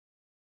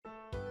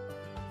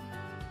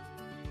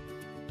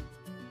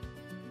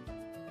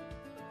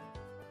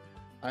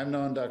I've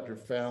known Dr.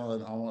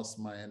 Fallon almost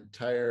my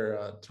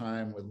entire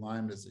time with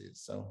Lyme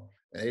disease. So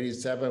in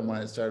 '87, when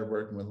I started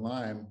working with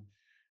Lyme,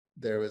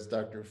 there was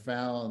Dr.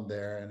 Fallon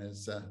there, and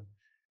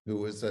who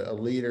was a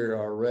leader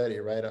already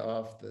right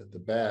off the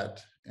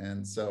bat.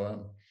 And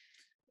so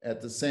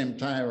at the same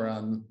time,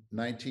 around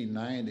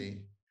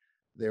 1990,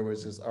 there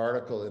was this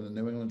article in the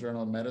New England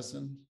Journal of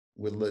Medicine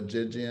with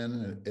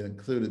Logigian. It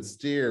included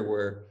steer,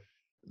 where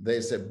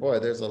they said, boy,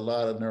 there's a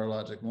lot of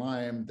neurologic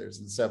Lyme,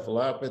 there's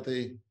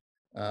encephalopathy,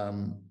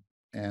 and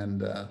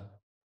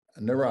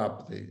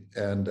neuropathy.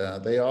 And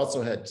they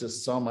also had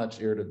just so much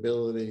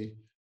irritability,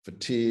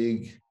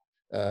 fatigue,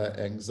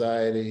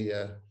 anxiety,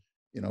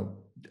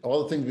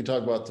 all the things we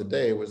talk about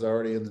today was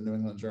already in the New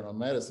England Journal of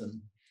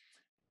Medicine.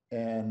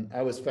 And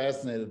I was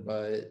fascinated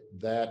by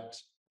that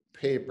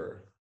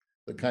paper,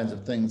 the kinds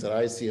of things that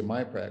I see in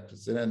my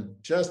practice. And then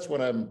just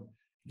when I'm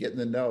getting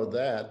to know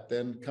that,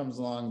 then comes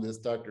along this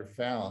Dr.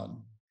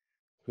 Fallon,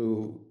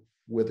 who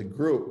with a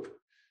group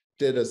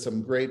did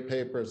some great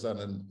papers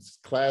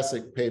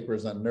classic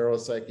papers on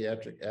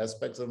neuropsychiatric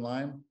aspects of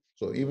Lyme.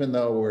 So even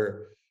though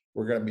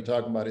we're going to be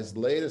talking about his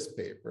latest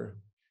paper,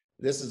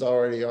 this is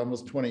already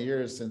almost 20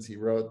 years since he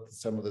wrote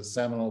some of the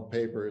seminal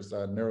papers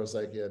on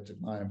neuropsychiatric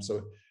Lyme.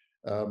 So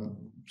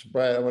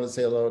Brian, I want to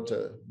say hello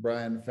to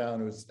Brian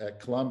Fallon, who's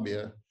at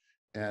Columbia,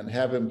 and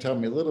have him tell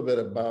me a little bit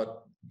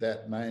about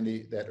that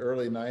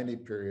early 90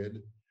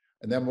 period.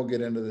 And then we'll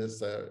get into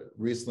this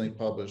recently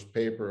published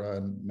paper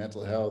on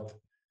mental health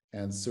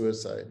and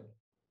suicide.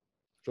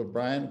 So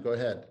Brian, go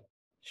ahead.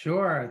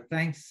 Sure.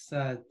 Thanks,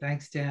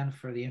 Dan,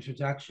 for the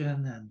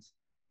introduction and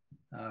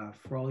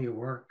for all your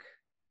work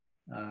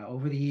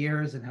over the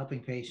years in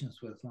helping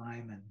patients with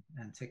Lyme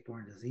and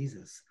tick-borne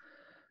diseases.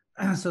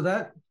 So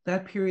that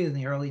period in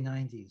the early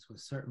 90s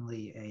was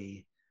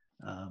certainly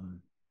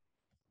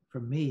for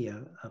me,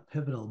 a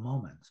pivotal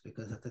moment,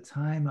 because at the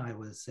time I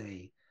was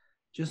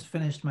just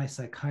finished my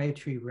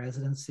psychiatry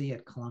residency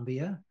at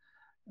Columbia.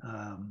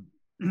 I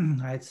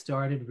had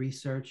started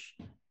research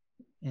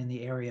in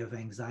the area of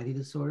anxiety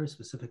disorders,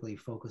 specifically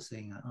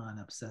focusing on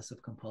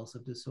obsessive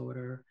compulsive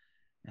disorder.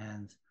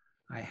 And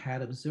I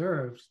had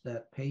observed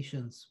that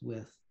patients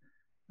who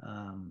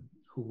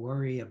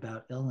worry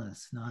about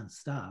illness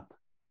nonstop,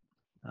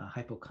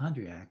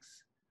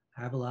 hypochondriacs,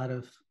 have a lot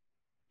of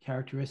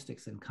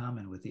characteristics in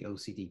common with the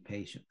OCD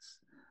patients.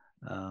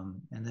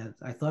 And that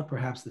I thought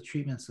perhaps the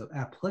treatments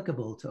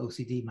applicable to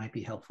OCD might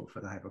be helpful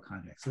for the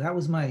hypochondriacs. So that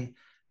was my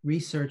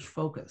research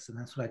focus. And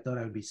that's what I thought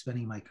I would be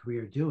spending my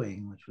career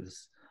doing, which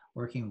was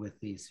working with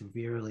these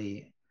severe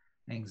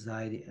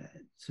anxiety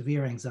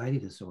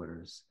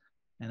disorders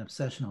and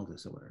obsessional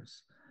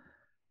disorders.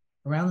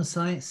 Around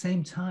the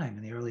same time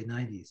in the early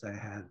 90s, I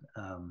had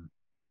a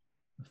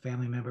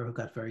family member who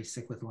got very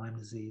sick with Lyme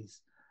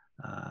disease.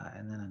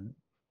 And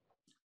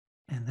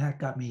that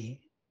got me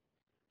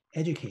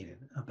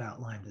educated about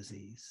Lyme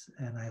disease.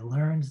 And I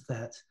learned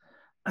that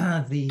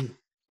the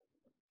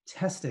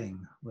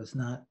testing was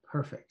not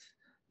perfect,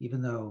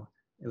 even though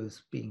it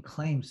was being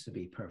claimed to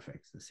be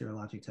perfect. The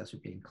serologic tests were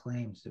being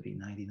claimed to be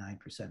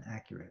 99%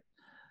 accurate.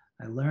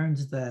 I learned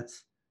that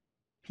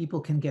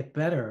people can get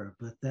better,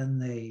 but then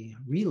they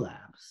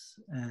relapse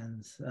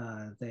and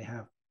they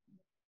have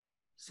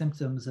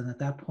symptoms. And at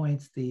that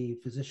point, the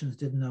physicians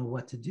didn't know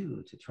what to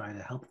do to try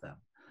to help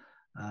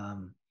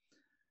them.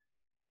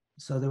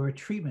 So there were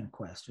treatment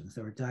questions,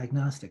 there were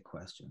diagnostic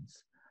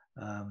questions.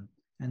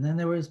 And then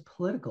there was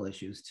political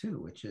issues too,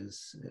 which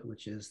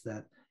is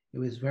that it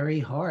was very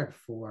hard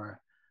for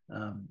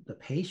the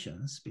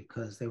patients,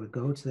 because they would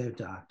go to their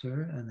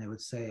doctor and they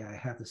would say, I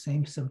have the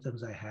same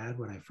symptoms I had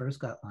when I first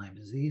got Lyme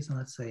disease. And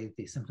let's say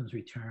the symptoms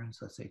returned,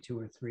 so let's say 2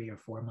 or 3 or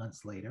 4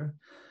 months later.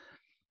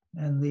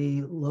 And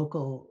the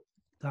local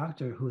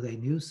doctor, who they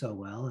knew so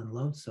well and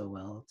loved so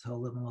well,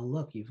 told them, well,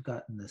 look, you've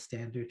gotten the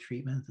standard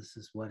treatment. This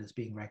is what is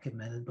being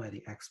recommended by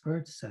the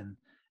experts. And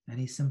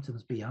any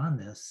symptoms beyond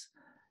this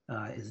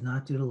is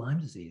not due to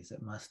Lyme disease.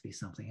 It must be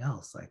something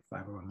else, like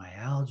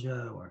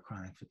fibromyalgia or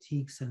chronic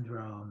fatigue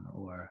syndrome,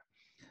 or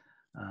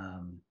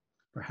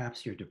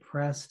perhaps you're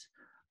depressed.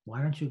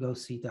 Why don't you go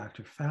see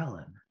Dr.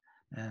 Fallon?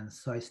 And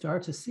so I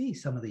started to see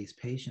some of these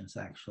patients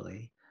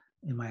actually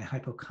in my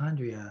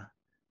hypochondria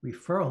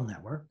referral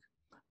network.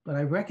 But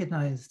I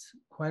recognized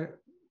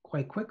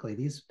quite quickly,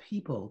 these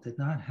people did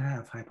not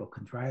have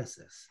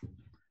hypochondriasis.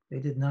 They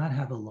did not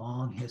have a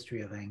long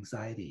history of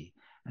anxiety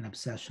and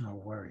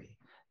obsessional worry.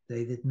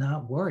 They did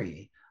not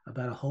worry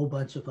about a whole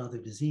bunch of other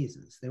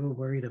diseases. They were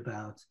worried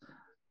about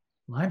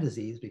Lyme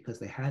disease because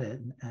they had it,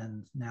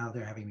 and now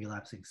they're having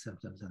relapsing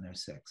symptoms and they're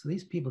sick. So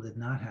these people did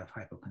not have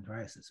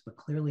hypochondriasis, but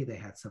clearly they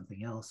had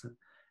something else.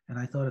 And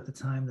I thought at the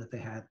time that they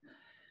had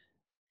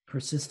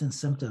persistent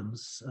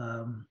symptoms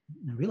and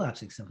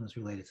relapsing symptoms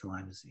related to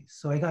Lyme disease.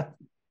 So I got,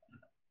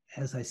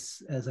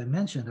 as I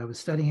mentioned, I was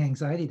studying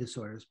anxiety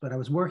disorders, but I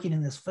was working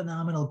in this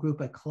phenomenal group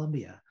at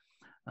Columbia,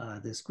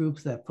 this group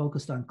that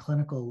focused on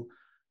clinical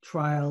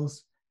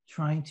trials,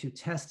 trying to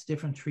test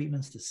different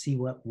treatments to see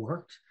what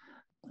worked.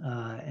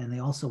 And they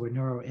also were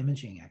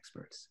neuroimaging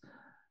experts.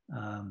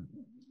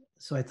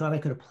 so I thought I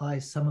could apply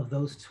some of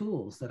those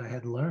tools that I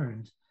had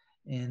learned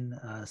in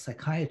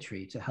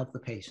psychiatry to help the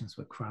patients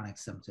with chronic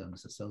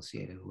symptoms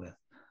associated with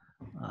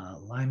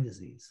Lyme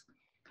disease.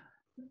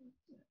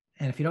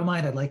 And if you don't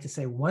mind, I'd like to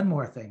say one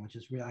more thing, which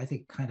is really, I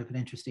think, kind of an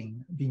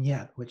interesting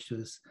vignette, which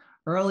was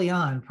early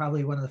on,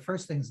 probably one of the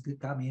first things that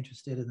got me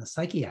interested in the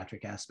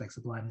psychiatric aspects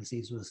of Lyme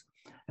disease was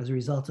as a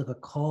result of a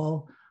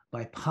call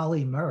by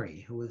Polly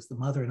Murray, who was the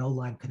mother in Old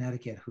Lyme,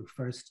 Connecticut, who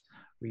first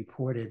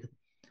reported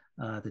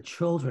the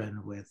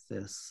children with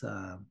this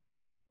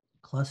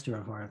cluster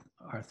of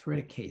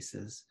arthritic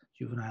cases,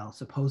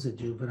 supposed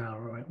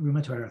juvenile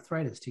rheumatoid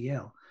arthritis to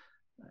Yale.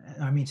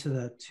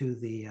 To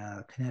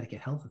the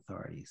Connecticut health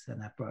authorities,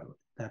 and that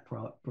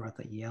brought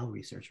the Yale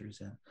researchers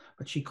in.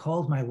 But she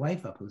called my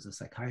wife up, who's a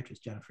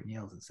psychiatrist, Jennifer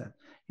Niels, and said,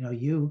 you know,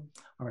 you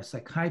are a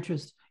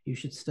psychiatrist, you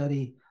should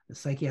study the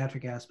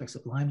psychiatric aspects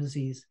of Lyme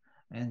disease,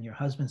 and your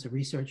husband's a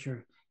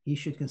researcher, he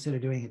should consider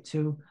doing it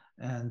too.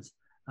 And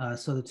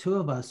so the two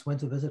of us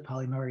went to visit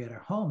Polly Murray at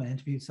her home and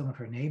interviewed some of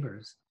her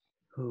neighbors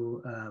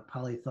who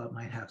Polly thought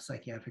might have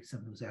psychiatric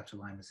symptoms after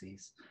Lyme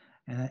disease.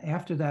 And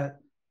after that,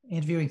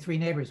 interviewing 3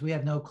 neighbors, we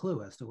had no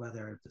clue as to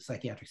whether the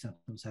psychiatric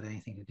symptoms had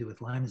anything to do with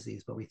Lyme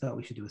disease, but we thought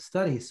we should do a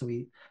study. So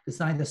we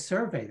designed a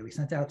survey that we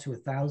sent out to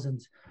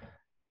 1,000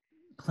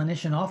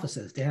 clinician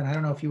offices. Dan, I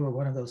don't know if you were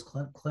one of those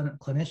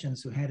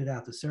clinicians who handed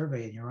out the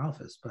survey in your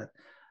office, but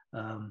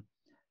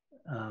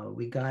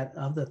we got,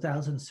 of the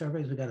 1,000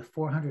 surveys, we got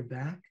 400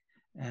 back,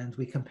 and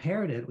we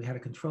compared it. We had a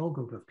control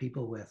group of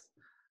people with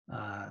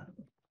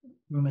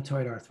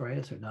rheumatoid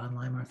arthritis or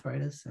non-Lyme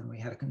arthritis, and we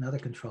had another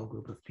control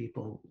group of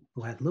people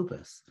who had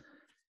lupus.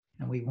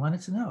 And we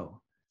wanted to know,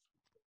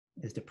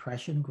 is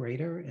depression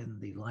greater in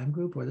the Lyme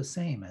group or the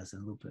same as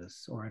in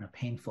lupus or in a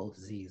painful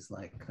disease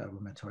like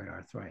rheumatoid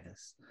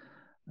arthritis?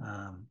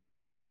 And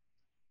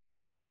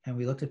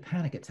we looked at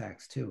panic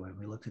attacks too, and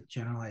we looked at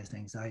generalized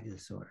anxiety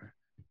disorder.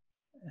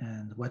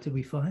 And what did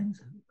we find?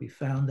 We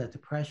found that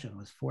depression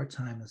was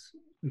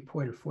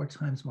reported 4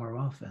 times more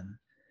often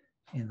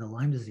in the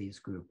Lyme disease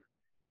group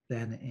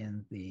than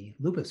in the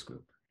lupus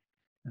group,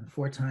 and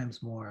 4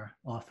 times more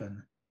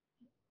often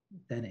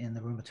than in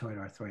the rheumatoid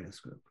arthritis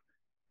group.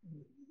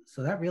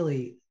 So that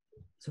really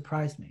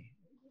surprised me.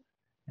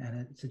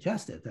 And it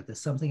suggested that there's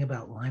something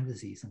about Lyme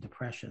disease and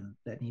depression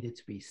that needed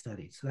to be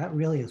studied. So that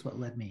really is what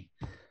led me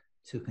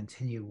to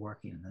continue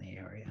working in the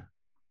area.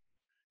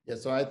 Yeah,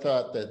 so I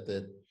thought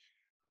that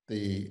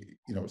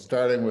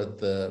starting with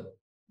the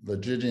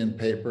Legidian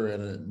paper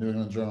in a New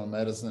England Journal of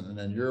Medicine and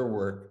then your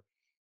work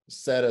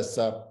set us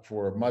up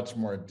for much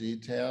more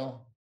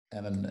detail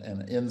and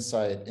an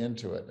insight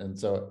into it. And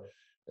so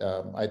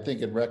I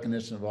think in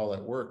recognition of all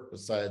that work,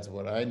 besides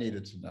what I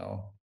needed to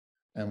know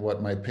and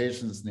what my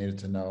patients needed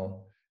to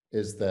know,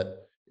 is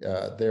that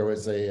there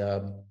was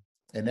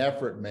an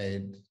effort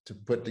made to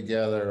put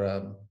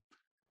together,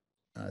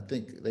 I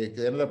think they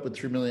ended up with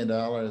 $3 million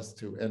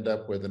to end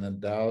up with an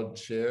endowed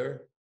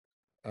chair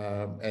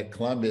at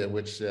Columbia,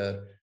 which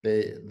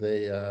they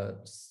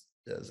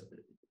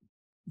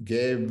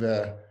gave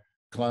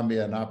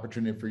Columbia an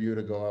opportunity for you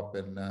to go up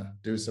and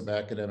do some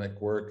academic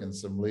work and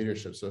some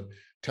leadership. So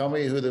tell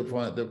me who the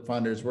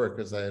funders were,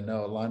 because I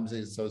know Lyme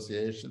Disease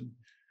Association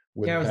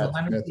with Pat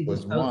Smith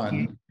was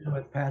one.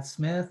 With Pat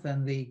Smith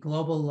and the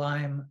Global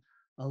Lyme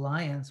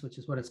Alliance, which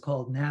is what it's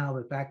called now,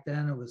 but back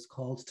then it was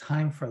called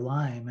Time for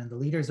Lyme. And the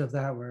leaders of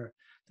that were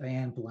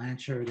Diane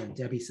Blanchard and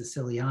Debbie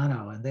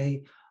Siciliano. And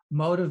they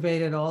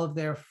motivated all of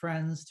their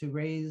friends to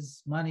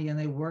raise money, and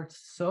they worked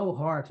so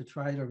hard to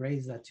try to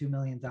raise that $2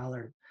 million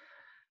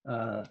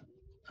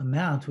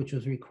amount, which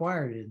was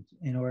required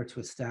in order to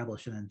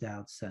establish an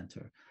endowed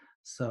center.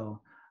 So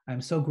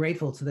I'm so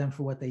grateful to them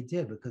for what they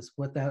did, because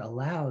what that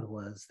allowed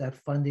was that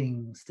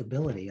funding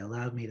stability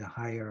allowed me to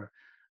hire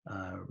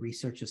a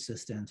research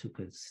assistant who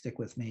could stick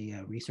with me,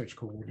 a research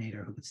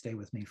coordinator who could stay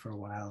with me for a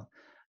while.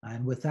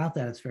 And without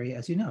that, it's very,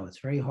 as you know, it's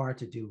very hard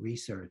to do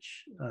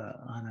research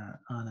on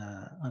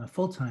a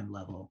full-time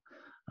level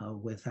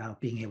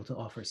without being able to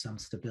offer some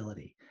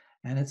stability.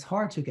 And it's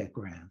hard to get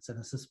grants, and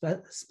it's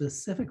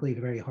specifically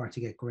very hard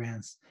to get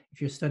grants if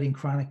you're studying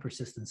chronic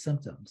persistent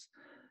symptoms.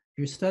 If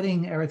you're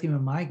studying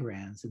erythema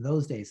migrans, in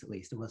those days at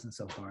least, it wasn't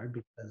so hard,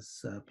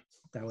 because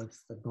that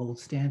was the gold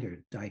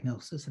standard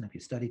diagnosis. And if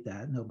you studied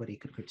that, nobody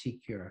could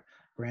critique your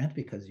grant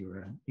because you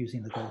were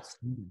using the gold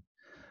standard.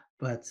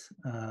 But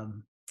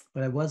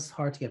it was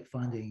hard to get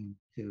funding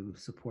to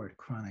support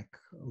chronic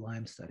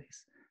Lyme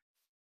studies.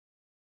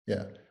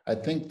 Yeah, I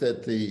think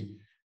that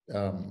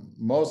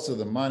most of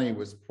the money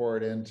was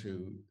poured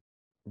into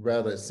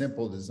rather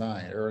simple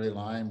design. Early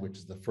Lyme, which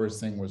is the first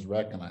thing was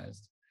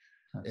recognized.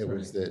 It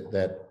was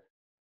that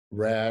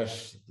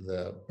rash,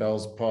 the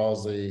Bell's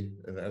palsy,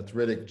 an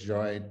arthritic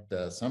joint,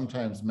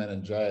 sometimes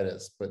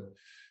meningitis, but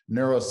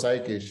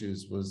neuropsych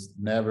issues was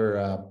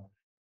never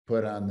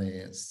put on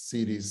the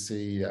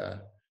CDC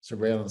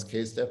surveillance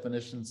case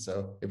definition.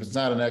 So if it's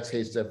not an X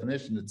case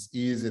definition, it's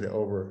easy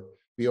to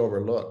be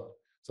overlooked.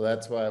 So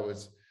that's why it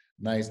was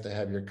nice to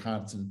have your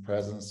constant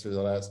presence through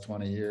the last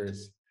 20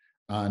 years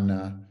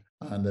on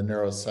on the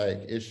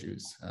neuropsych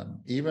issues.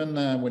 Even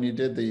when you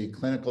did the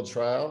clinical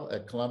trial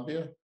at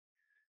Columbia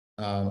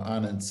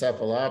on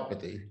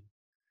encephalopathy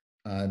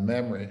and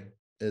memory,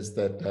 is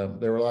that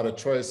there were a lot of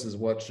choices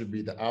what should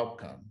be the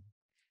outcome.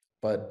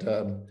 But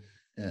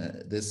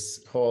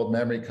this whole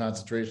memory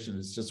concentration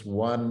is just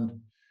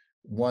one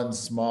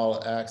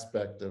small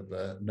aspect of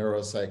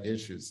neuropsych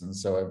issues. And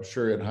so I'm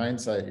sure in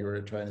hindsight, you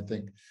were trying to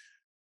think,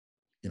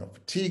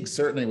 fatigue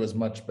certainly was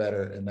much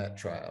better in that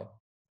trial.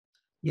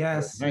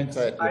 Yes. In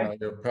hindsight,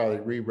 you probably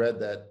redid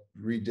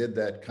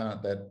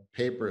that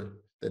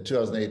paper, the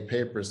 2008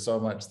 paper so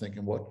much,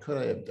 thinking, what could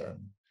I have done?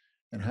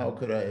 And how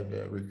could I have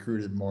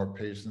recruited more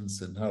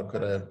patients? And how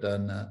could I have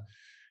done,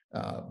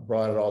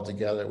 brought it all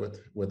together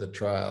with a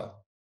trial?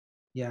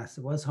 Yes,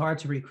 it was hard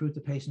to recruit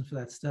the patients for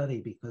that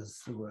study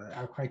because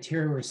our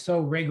criteria were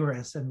so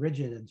rigorous and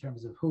rigid in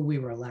terms of who we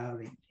were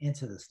allowed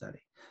into the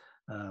study.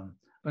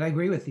 But I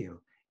agree with you.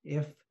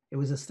 If it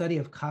was a study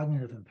of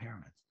cognitive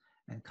impairment,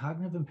 and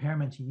cognitive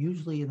impairment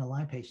usually in the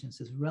Lyme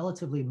patients is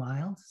relatively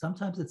mild.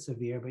 Sometimes it's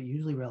severe, but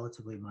usually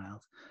relatively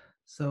mild.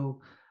 So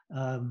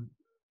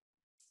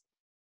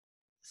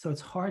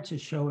it's hard to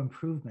show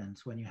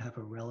improvements when you have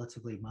a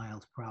relatively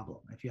mild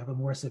problem. If you have a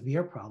more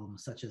severe problem,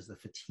 such as the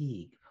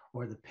fatigue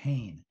or the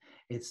pain,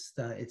 it's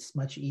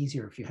much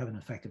easier if you have an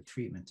effective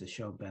treatment to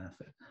show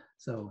benefit.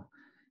 So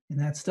in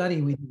that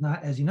study, we did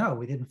not, as you know,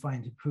 we didn't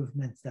find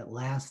improvements that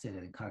lasted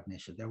in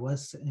cognition. There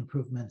was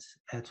improvement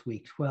at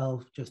week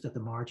 12, just at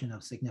the margin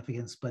of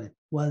significance, but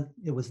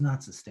it was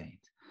not sustained.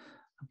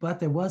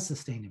 But there was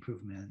sustained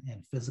improvement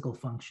in physical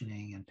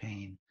functioning and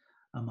pain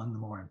among the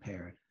more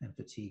impaired, and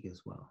fatigue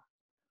as well.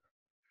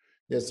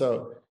 Yeah,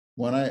 so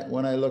when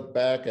I look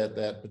back at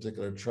that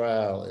particular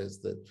trial, is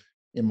that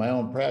in my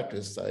own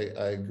practice,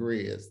 I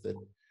agree, is that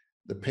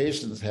the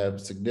patients have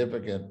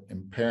significant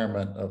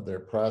impairment of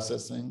their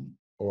processing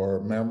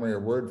or memory or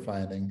word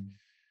finding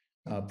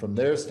from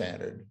their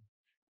standard,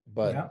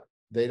 but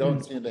they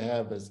don't seem to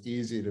have as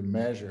easy to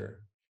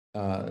measure.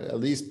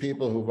 At least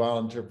people who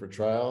volunteer for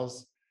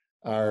trials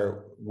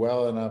are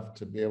well enough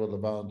to be able to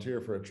volunteer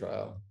for a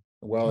trial,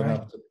 well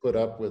enough to put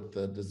up with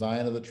the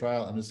design of the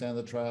trial, understand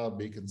the trial,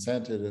 be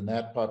consented, and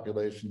that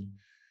population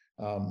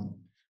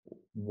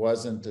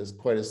wasn't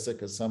quite as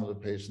sick as some of the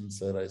patients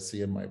that I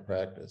see in my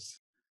practice.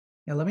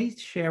 Now, let me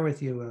share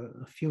with you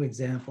a few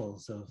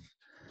examples of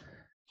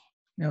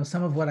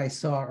some of what I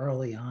saw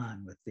early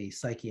on with the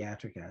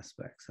psychiatric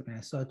aspects. I mean,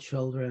 I saw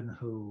children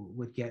who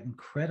would get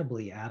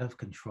incredibly out of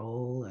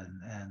control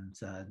and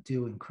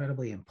do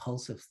incredibly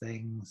impulsive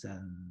things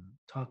and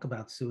talk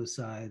about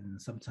suicide,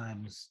 and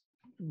sometimes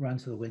run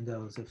to the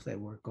windows if they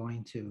were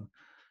going to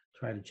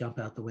try to jump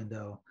out the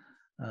window.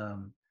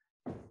 And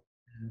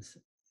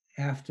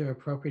after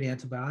appropriate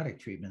antibiotic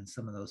treatment,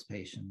 some of those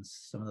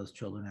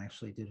children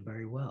actually did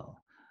very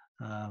well.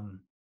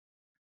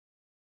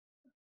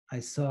 I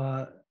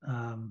saw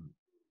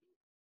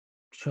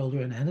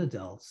children and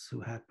adults who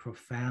had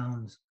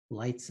profound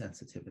light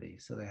sensitivity,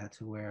 so they had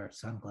to wear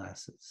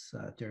sunglasses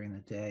during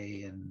the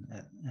day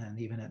and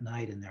even at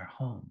night in their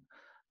home.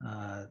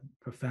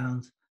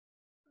 Profound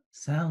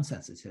sound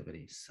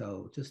sensitivity,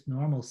 so just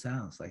normal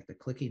sounds like the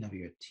clicking of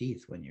your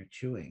teeth when you're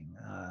chewing,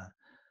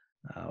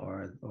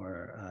 or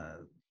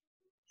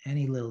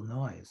any little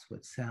noise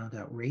would sound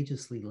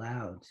outrageously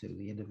loud to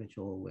the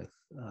individual with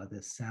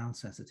this sound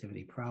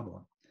sensitivity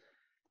problem.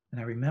 And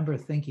I remember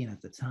thinking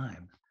at the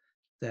time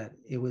that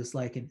it was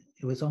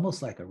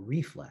almost like a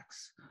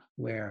reflex,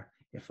 where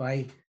if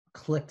I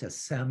clicked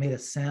made a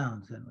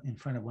sound in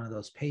front of one of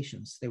those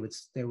patients, they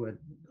would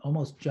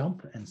almost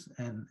jump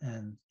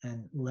and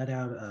let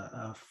out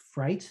a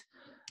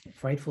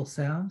frightful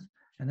sound.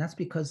 And that's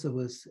because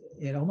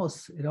it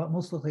almost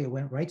looked like it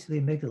went right to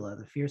the amygdala,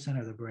 the fear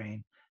center of the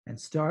brain, and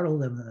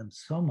startled them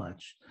so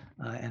much.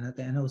 And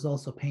it was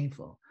also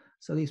painful.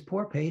 So these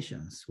poor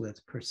patients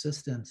with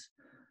persistent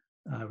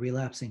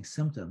relapsing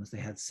symptoms, they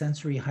had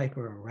sensory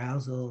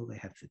hyperarousal, they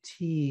had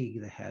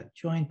fatigue, they had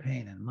joint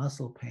pain and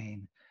muscle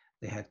pain,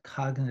 they had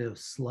cognitive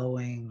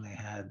slowing, they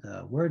had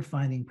word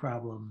finding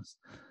problems,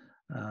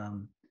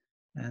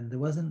 and it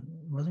wasn't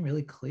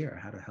really clear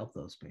how to help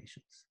those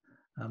patients.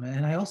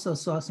 And I also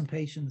saw some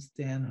patients,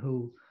 Dan,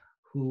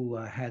 who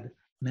had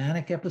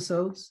manic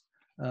episodes.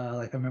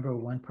 Like I remember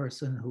one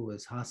person who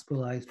was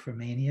hospitalized for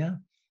mania,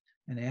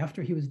 and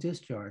after he was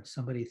discharged,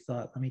 somebody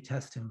thought, let me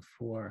test him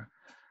for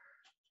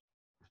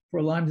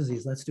Lyme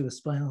disease, let's do a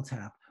spinal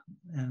tap.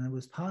 And it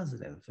was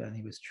positive, and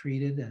he was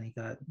treated and he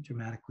got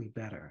dramatically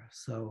better.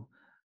 So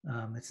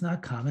it's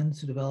not common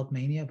to develop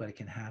mania, but it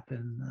can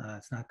happen.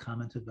 It's not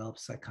common to develop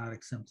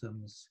psychotic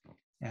symptoms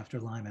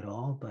after Lyme at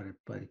all,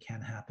 but it can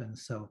happen.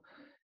 So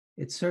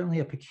it's certainly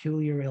a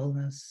peculiar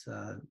illness,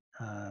 and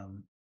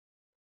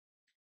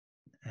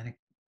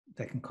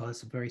that can cause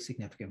some very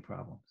significant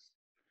problems.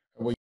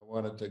 I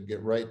wanted to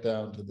get right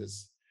down to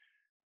this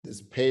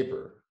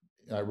paper.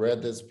 I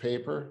read this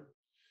paper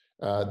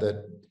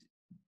that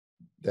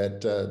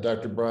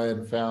Dr.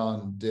 Brian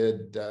Fallon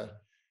did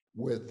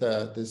with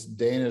this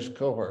Danish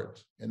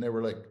cohort, and there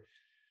were like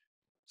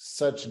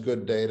such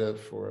good data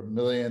for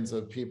millions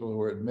of people who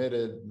were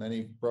admitted. And then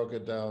he broke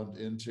it down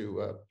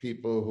into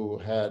people who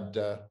had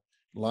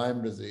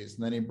Lyme disease.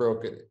 And then he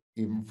broke it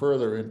even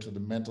further into the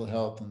mental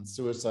health and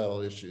suicidal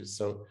issues.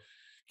 So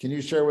can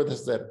you share with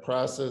us that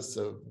process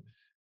of,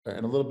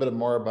 and a little bit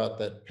more about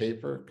that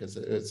paper? Because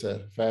it's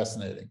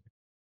fascinating.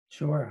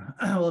 Sure.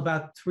 Well,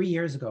 about 3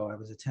 years ago, I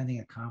was attending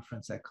a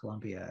conference at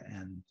Columbia,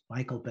 and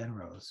Michael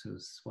Benrose,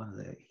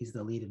 he's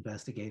the lead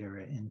investigator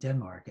in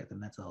Denmark at the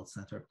Mental Health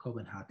Center of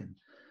Copenhagen.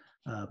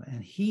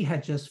 And he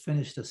had just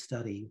finished a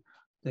study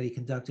that he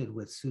conducted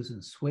with Susan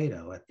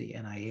Suedo at the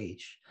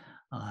NIH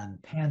on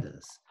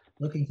pandas,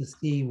 looking to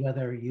see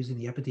whether using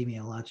the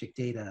epidemiologic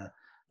data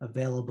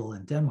available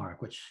in Denmark,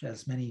 which,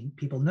 as many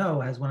people know,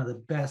 has one of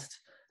the best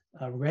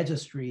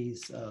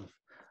registries of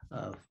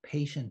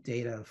patient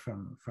data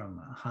from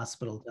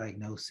hospital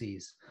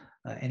diagnoses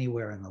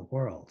anywhere in the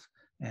world.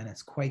 And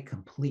it's quite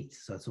complete.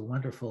 So it's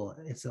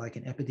it's like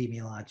an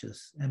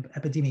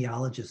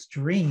epidemiologist's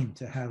dream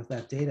to have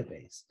that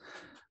database.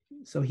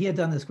 So he had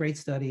done this great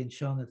study and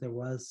shown that there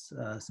was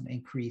some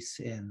increase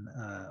in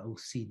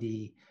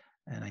OCD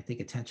and I think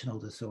attentional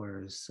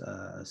disorders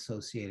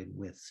associated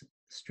with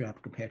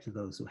strep compared to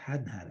those who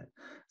hadn't had it.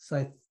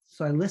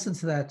 So I listened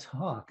to that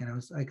talk,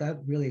 and I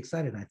got really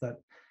excited. And I thought,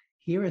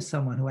 here is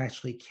someone who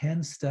actually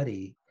can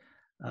study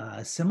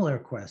a similar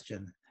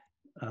question,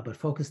 but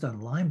focused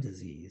on Lyme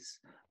disease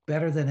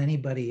better than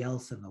anybody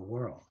else in the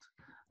world.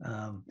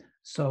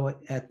 So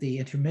at the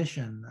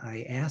intermission,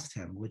 I asked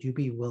him, would you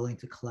be willing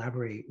to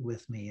collaborate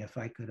with me if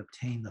I could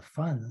obtain the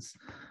funds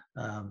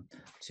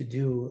to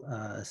do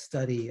a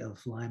study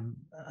of Lyme,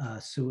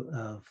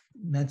 of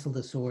mental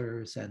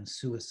disorders and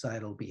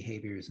suicidal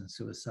behaviors and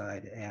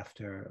suicide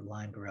after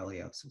Lyme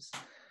borreliosis?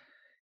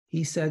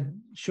 He said,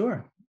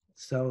 sure.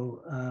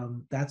 So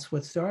that's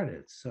what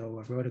started.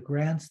 So I wrote a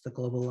grant, the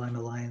Global Lyme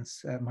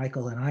Alliance.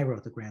 Michael and I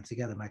wrote the grant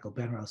together. Michael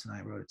Benrose and I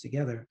wrote it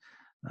together.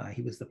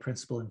 He was the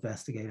principal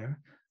investigator.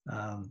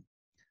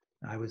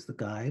 I was the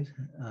guide,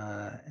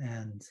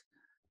 and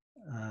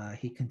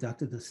he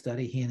conducted the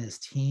study. He and his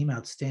team,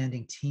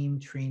 outstanding team,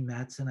 Trine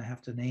Madsen, I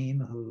have to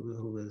name,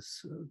 who was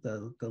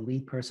the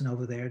lead person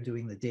over there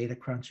doing the data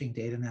crunching,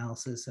 data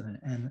analysis,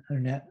 and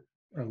Annette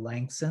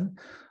Langson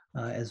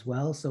as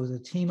well. So it was a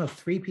team of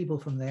 3 people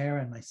from there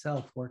and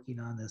myself working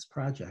on this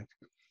project.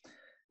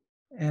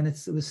 And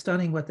it was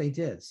stunning what they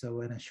did.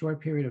 So in a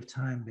short period of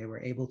time, they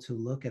were able to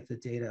look at the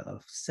data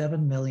of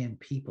 7 million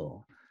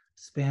people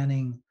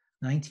spanning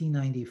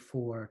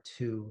 1994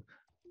 to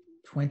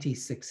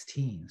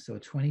 2016, so a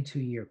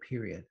 22-year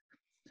period.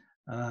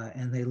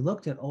 And they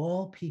looked at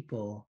all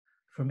people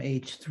from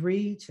age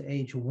 3 to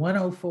age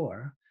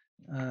 104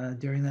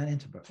 during that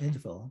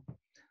interval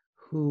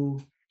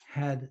who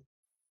had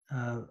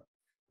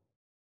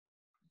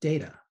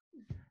data.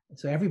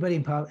 So everybody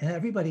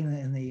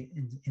in the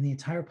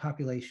entire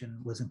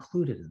population was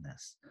included in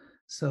this.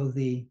 So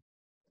the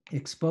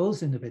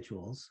exposed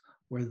individuals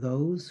were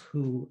those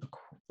who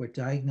were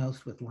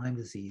diagnosed with Lyme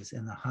disease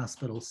in the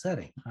hospital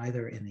setting,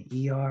 either in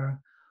the ER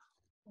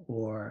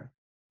or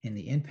in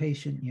the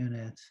inpatient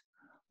unit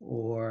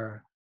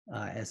or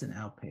as an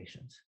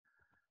outpatient.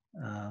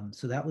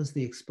 So that was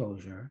the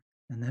exposure.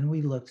 And then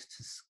we looked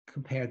to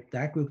compare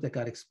that group that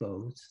got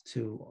exposed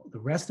to the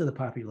rest of the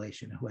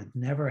population who had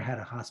never had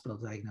a hospital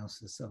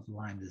diagnosis of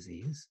Lyme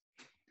disease.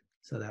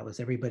 So that was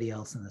everybody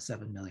else in the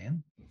 7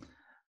 million.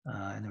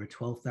 And there were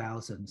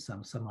 12,000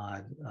 some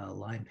odd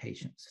Lyme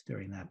patients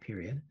during that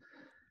period.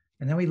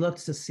 And then we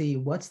looked to see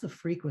what's the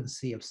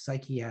frequency of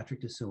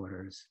psychiatric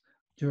disorders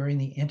during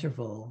the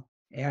interval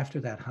after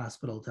that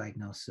hospital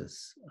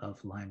diagnosis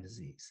of Lyme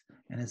disease.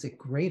 And is it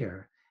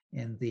greater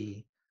in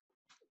the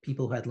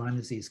people who had Lyme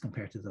disease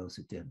compared to those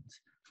who didn't?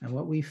 And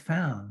what we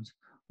found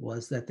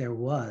was that there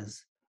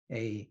was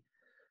a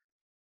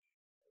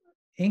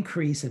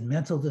increase in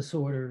mental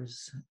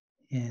disorders,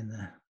 in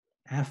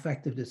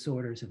affective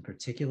disorders in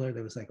particular.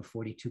 There was like a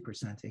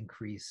 42%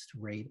 increased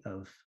rate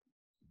of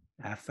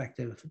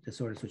affective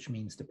disorders, which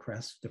means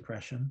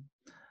depression.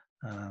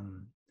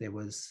 There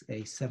was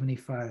a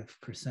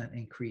 75%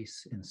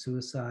 increase in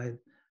suicide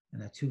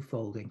and a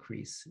 2-fold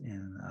increase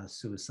in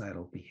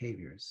suicidal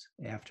behaviors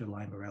after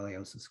Lyme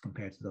borreliosis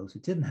compared to those who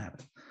didn't have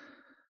it.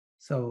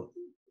 So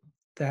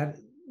that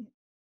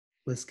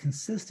was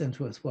consistent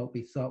with what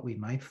we thought we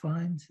might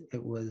find.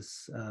 It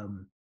was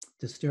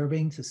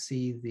disturbing to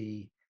see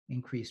the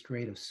increased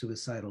rate of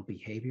suicidal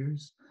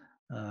behaviors.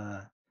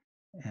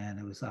 And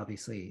it was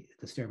obviously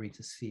disturbing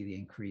to see the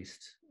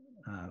increased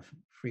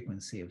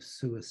frequency of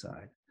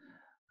suicide.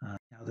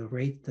 Now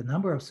the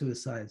number of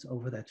suicides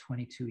over that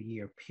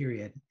 22-year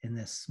period in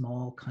this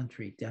small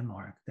country,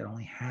 Denmark, that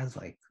only has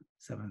like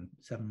 7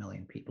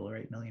 million people or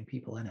 8 million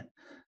people in it,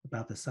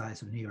 about the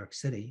size of New York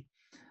City,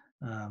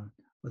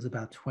 was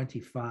about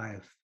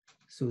 25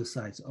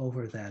 suicides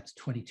over that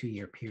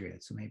 22-year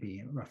period. So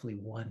maybe roughly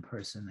 1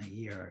 person a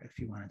year if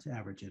you wanted to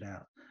average it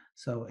out.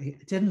 So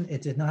it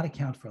did not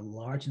account for a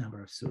large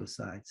number of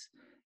suicides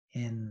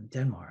in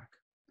Denmark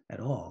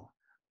at all,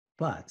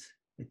 but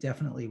it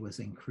definitely was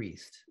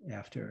increased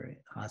after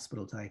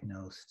hospital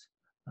diagnosed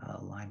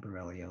Lyme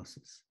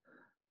borreliosis.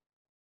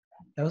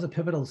 That was a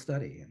pivotal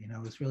study. You know,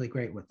 it was really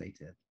great what they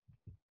did.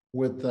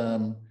 With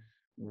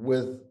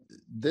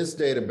this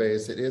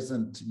database, it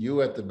isn't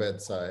you at the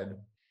bedside.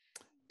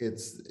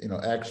 It's, you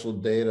know, actual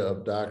data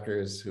of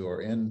doctors who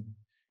are in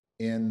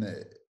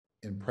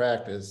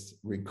practice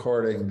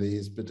recording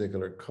these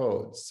particular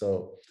codes.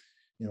 So,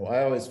 you know,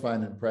 I always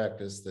find in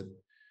practice that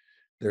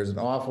there's an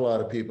awful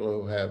lot of people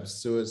who have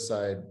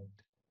suicide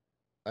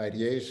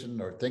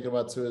ideation or think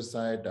about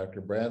suicide. Dr.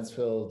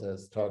 Bransfield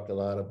has talked a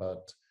lot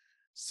about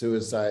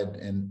suicide,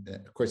 and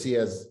of course he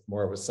has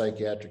more of a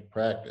psychiatric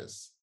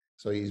practice,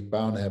 so he's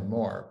bound to have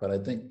more. But I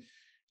think,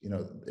 you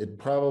know, it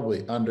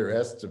probably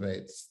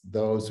underestimates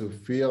those who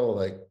feel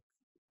like,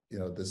 you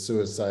know, the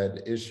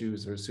suicide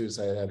issues or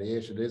suicide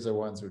ideation. These are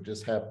ones who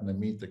just happen to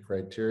meet the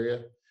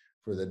criteria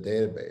for the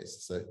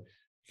database. So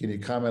can you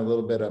comment a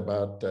little bit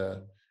about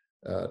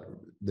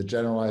the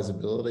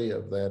generalizability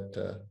of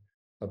that,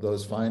 of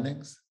those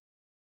findings?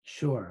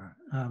 Sure.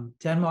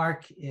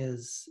 Denmark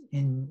is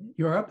in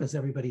Europe, as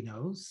everybody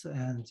knows,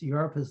 and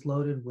Europe is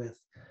loaded with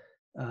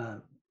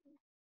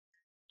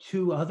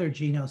two other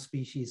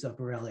species of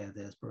Borrelia.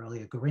 There's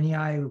Borrelia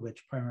guerini,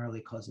 which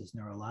primarily causes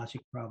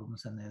neurologic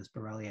problems, and there's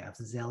Borrelia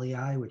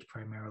afzelii, which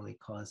primarily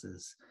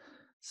causes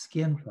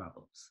skin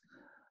problems.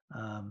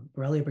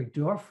 Borrelia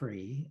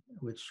burgdorferi,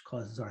 which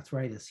causes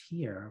arthritis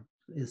here,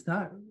 is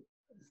not,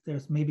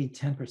 there's maybe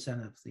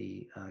 10% of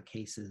the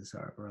cases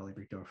are Borrelia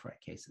burgdorferi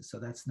cases, so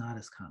that's not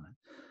as common.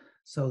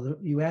 So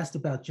you asked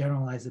about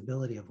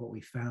generalizability of what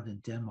we found in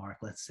Denmark.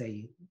 Let's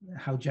say,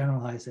 how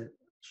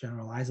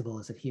generalizable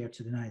is it here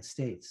to the United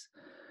States?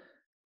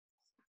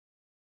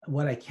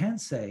 What I can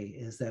say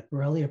is that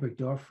Borrelia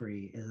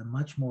burgdorferi is a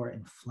much more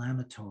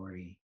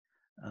inflammatory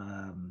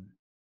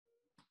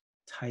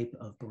type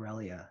of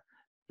Borrelia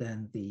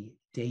than the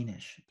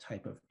Danish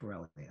type of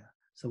Borrelia.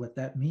 So what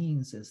that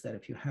means is that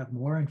if you have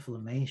more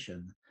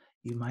inflammation,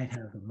 you might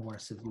have a more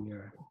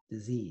severe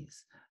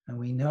disease. And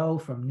we know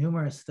from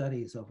numerous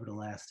studies over the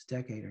last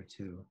decade or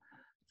two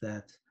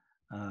that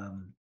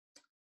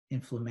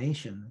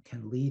inflammation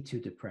can lead to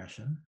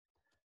depression.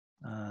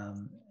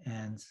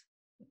 And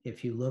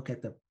if you look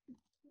at the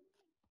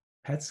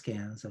PET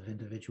scans of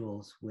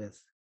individuals with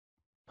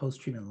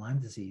post-treatment Lyme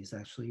disease,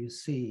 actually you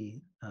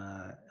see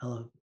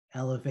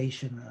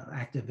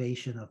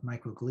activation of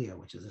microglia,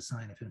 which is a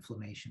sign of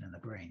inflammation in the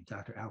brain.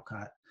 Dr.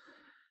 Alcott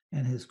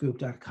and his group,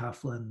 Dr.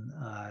 Coughlin,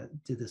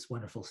 did this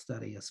wonderful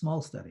study, a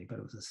small study, but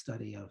it was a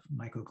study of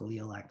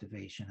microglial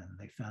activation, and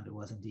they found it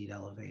was indeed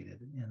elevated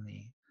in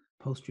the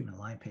post-treatment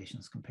Lyme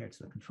patients compared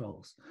to the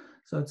controls.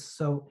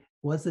 So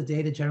was the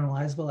data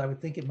generalizable? I would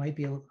think it might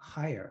be a little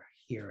higher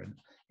here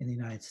in the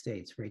United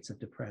States, rates of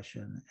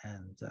depression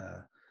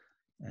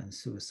and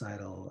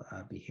suicidal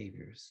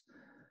behaviors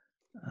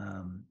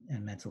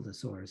and mental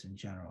disorders in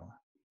general.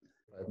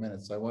 5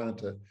 minutes. I wanted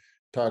to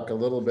talk a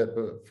little bit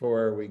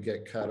before we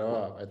get cut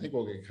off. I think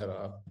we'll get cut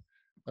off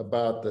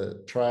about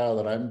the trial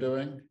that I'm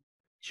doing.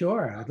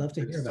 Sure, I'd love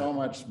to hear about it. So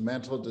much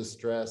mental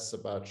distress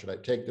about, should I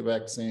take the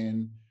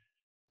vaccine?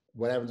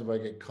 What happens if I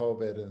get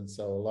COVID? And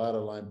so a lot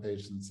of Lyme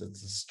patients,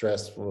 it's a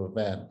stressful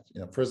event.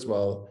 You know, first of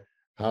all,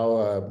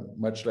 how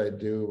much should I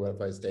do? What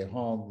if I stay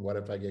home? What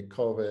if I get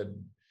COVID?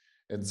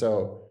 And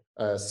so,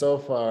 so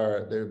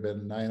far, there have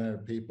been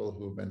 900 people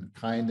who've been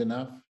kind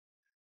enough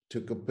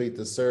to complete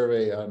the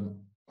survey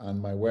on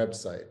my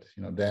website,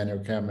 you know, Daniel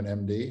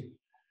Cameron, MD.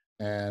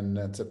 And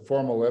it's a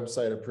formal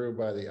website approved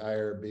by the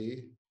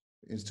IRB,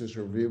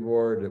 Institutional Review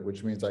Board,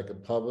 which means I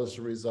can publish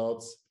the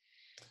results.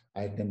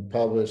 I can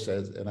publish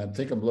and I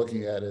think I'm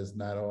looking at is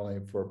not only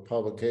for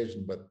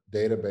publication, but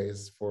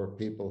database for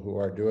people who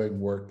are doing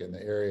work in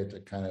the area to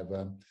kind of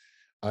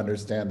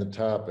understand the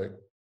topic.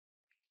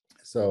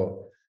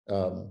 So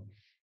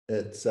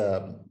there's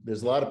a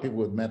lot of people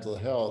with mental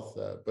health,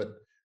 but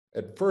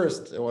at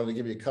first I wanted to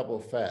give you a couple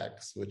of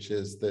facts, which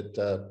is that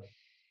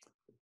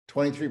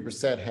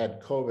 23%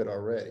 had COVID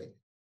already.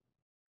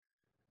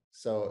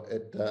 So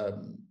it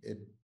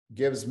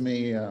gives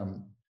me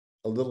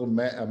a little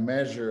a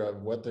measure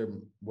of what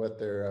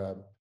their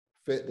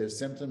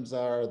symptoms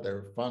are,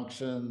 their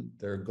function,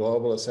 their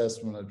global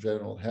assessment of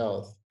general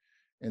health.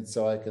 And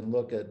so I can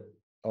look at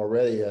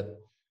already at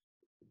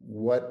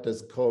what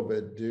does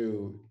COVID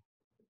do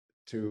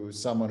to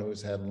someone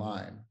who's had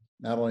Lyme,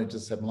 not only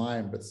just had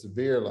Lyme, but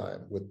severe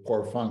Lyme with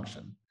poor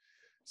function.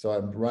 So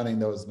I'm running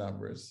those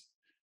numbers.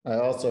 I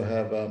also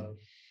have a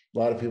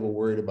lot of people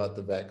worried about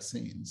the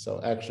vaccine.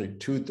 So actually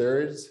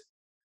 2/3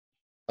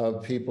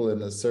 of people in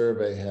the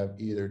survey have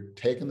either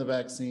taken the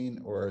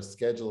vaccine or are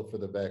scheduled for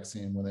the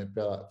vaccine when they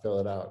fill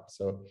it out.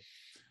 So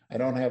I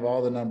don't have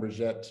all the numbers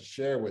yet to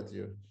share with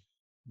you,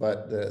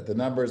 but the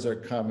numbers are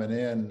coming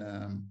in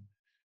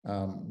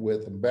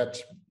with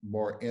much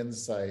more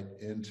insight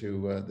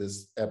into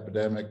this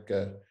epidemic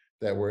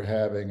that we're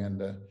having.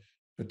 And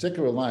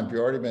particularly Lyme, if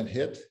you've already been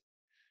hit,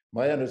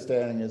 my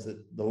understanding is that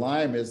the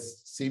Lyme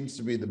seems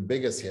to be the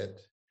biggest hit.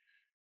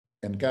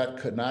 and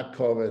got not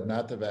COVID,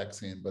 not the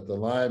vaccine, but the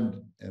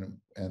Lyme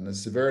and the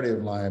severity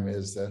of Lyme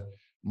is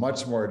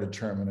much more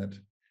determinant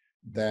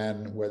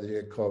than whether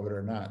you get COVID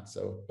or not.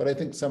 So, but I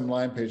think some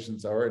Lyme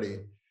patients already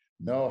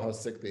know how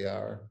sick they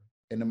are,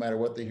 and no matter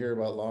what they hear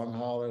about long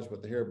haulers,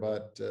 what they hear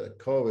about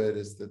COVID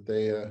is that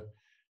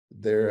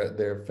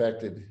they're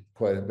affected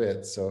quite a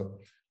bit. So,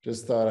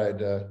 just thought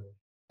I'd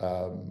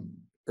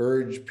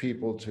urge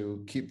people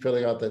to keep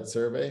filling out that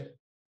survey.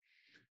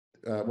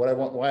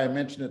 Why I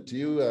mentioned it to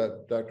you,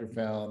 Dr.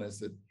 Fallon, is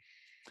that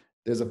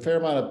there's a fair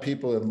amount of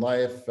people in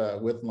life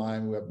with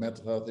Lyme who have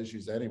mental health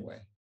issues anyway.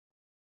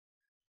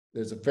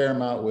 There's a fair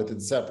amount with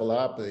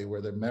encephalopathy where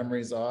their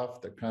memory's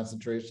off, their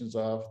concentration's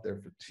off, they're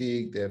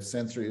fatigued, they have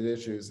sensory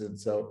issues. And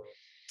so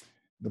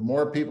the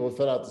more people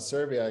fill out the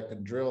survey, I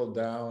can drill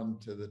down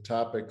to the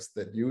topics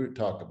that you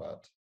talk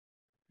about.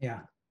 Yeah.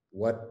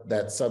 What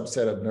that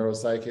subset of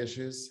neuropsych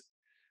issues,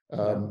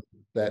 and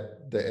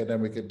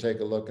then we could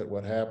take a look at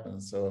what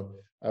happens. So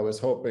I was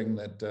hoping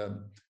that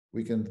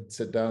we can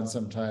sit down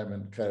sometime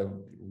and kind of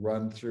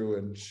run through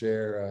and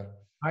share.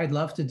 I'd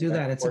love to do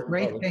that. It's a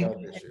great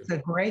thing. Issue. It's a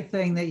great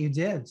thing that you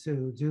did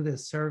to do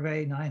this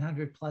survey.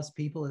 900 plus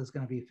people is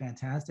going to be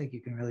fantastic. You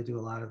can really do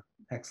a lot of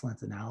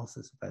excellent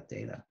analysis of that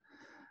data.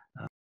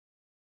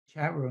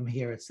 Chat room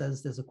here, it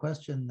says there's a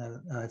question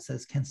that it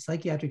says, can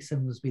psychiatric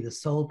symptoms be the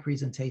sole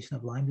presentation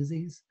of Lyme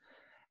disease?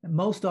 And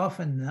most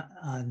often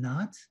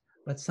not,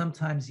 but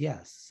sometimes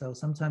yes. So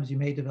sometimes you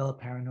may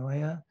develop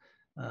paranoia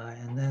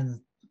and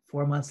then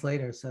 4 months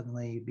later,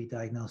 suddenly be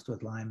diagnosed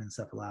with Lyme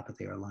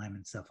encephalopathy or Lyme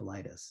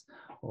encephalitis,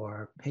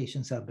 or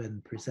patients have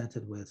been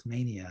presented with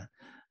mania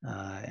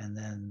and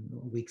then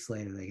weeks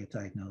later they get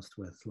diagnosed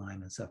with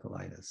Lyme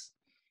encephalitis.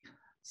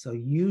 So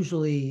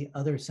usually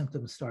other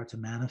symptoms start to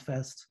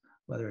manifest,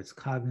 whether it's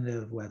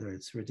cognitive, whether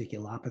it's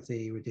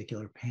radiculopathy,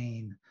 radicular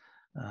pain.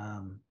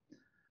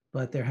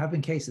 But there have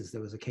been cases.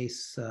 There was a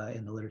case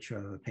in the literature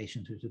of a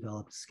patient who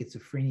developed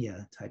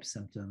schizophrenia type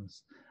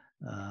symptoms.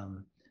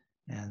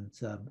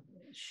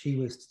 She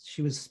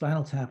was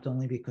spinal tapped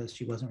only because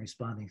she wasn't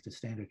responding to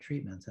standard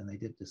treatments, and they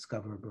did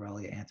discover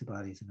Borrelia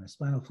antibodies in her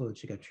spinal fluid.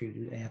 She got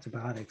treated with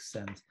antibiotics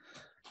and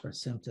her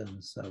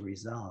symptoms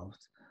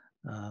resolved.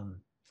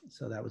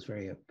 So that was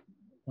very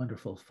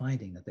wonderful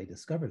finding that they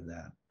discovered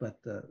that.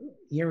 But the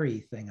eerie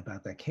thing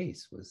about that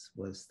case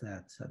was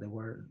that there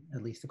were,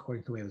 at least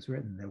according to the way it was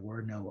written, there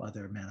were no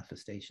other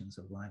manifestations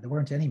of Lyme. There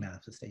weren't any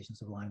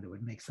manifestations of Lyme that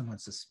would make someone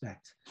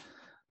suspect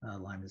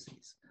Lyme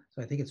disease.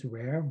 So I think it's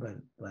rare,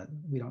 but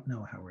we don't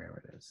know how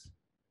rare it is.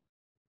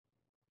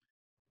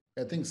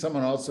 I think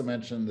someone also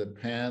mentioned the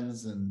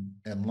PANS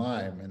and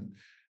Lyme, and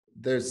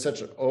there's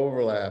such an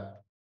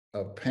overlap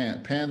of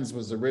PANS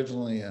was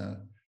originally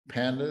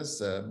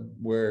pandas,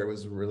 where it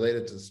was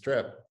related to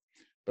strep,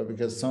 but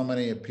because so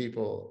many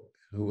people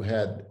who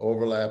had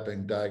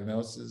overlapping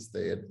diagnoses,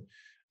 they had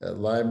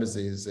Lyme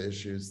disease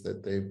issues,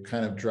 that they've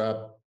kind of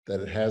dropped that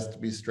it has to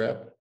be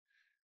strep.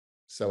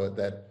 So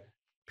that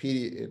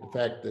in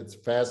fact, it's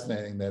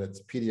fascinating that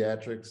it's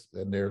pediatrics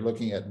and they're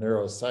looking at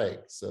neuropsych.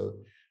 So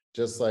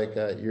just like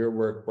your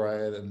work,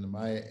 Brian,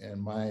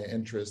 and my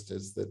interest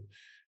is that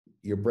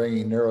you're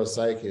bringing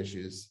neuropsych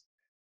issues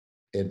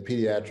in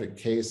pediatric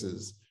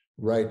cases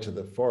right to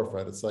the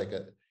forefront. It's like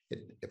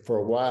for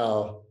a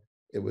while,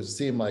 it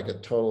seemed like a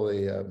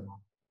totally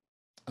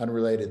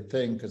unrelated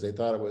thing because they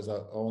thought it was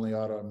only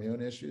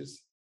autoimmune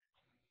issues.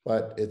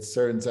 But it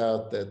turns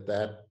out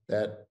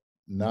that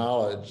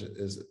knowledge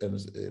is,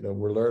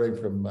 we're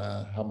learning from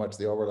how much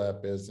the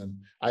overlap is. And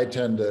I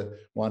tend to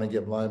want to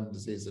give Lyme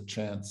disease a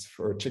chance,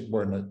 or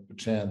Tick-Borne a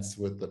chance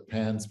with the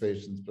PANS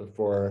patients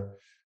before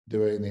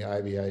doing the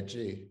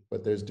IVIG,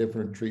 but there's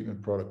different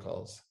treatment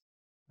protocols.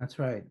 That's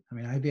right. I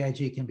mean,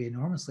 IVIG can be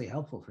enormously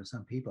helpful for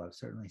some people. I've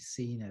certainly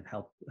seen it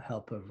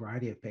help a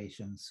variety of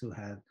patients who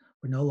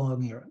were no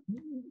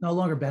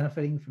longer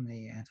benefiting from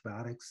the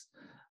antibiotics.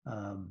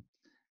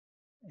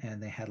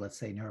 And they had, let's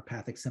say,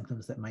 neuropathic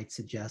symptoms that might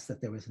suggest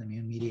that there was an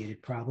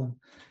immune-mediated problem.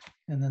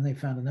 And then they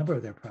found a number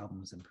of their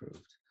problems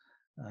improved.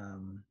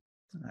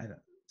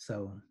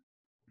 So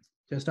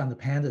just on the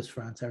pandas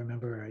front, I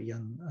remember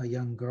a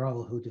young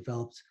girl who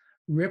developed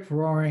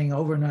rip-roaring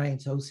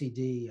overnight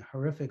OCD,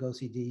 horrific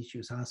OCD. She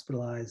was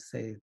hospitalized.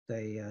 They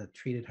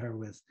treated her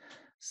with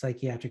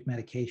psychiatric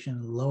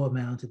medication, low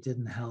amount, it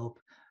didn't help.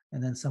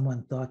 And then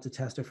someone thought to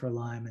test her for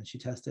Lyme, and she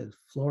tested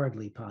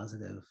floridly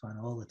positive on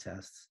all the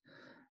tests.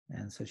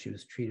 And so she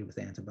was treated with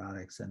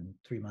antibiotics, and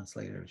 3 months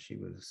later, she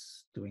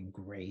was doing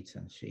great.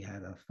 And she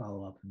had a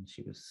follow-up, and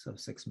she was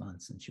 6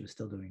 months, and she was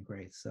still doing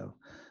great. So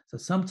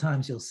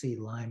sometimes you'll see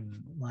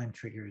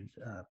Lyme-triggered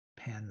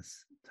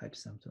PANS type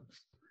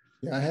symptoms.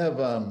 Yeah, I have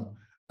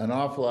an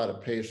awful lot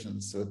of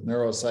patients with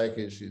neuropsych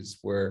issues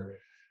where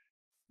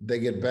they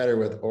get better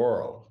with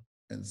oral.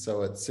 And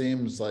so it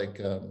seems like,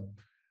 the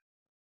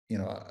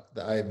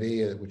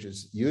IV, which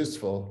is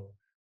useful,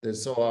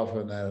 there's so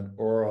often that an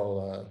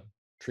oral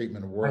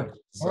treatment Right. works.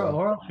 Oral, So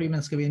oral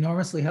treatments can be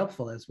enormously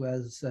helpful, as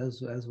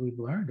we've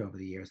learned over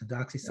the years. And yeah.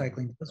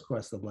 doxycycline does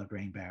cross the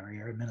blood-brain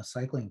barrier, and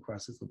minocycline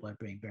crosses the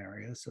blood-brain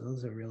barrier. So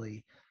those are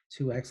really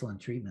two excellent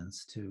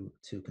treatments to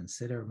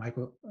consider.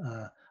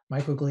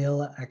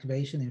 Microglial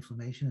activation,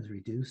 inflammation is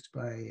reduced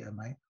by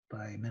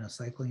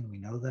minocycline. We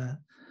know that.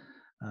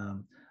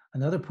 Um,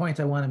 Another point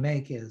I want to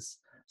make is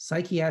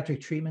psychiatric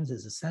treatment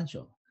is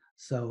essential.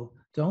 So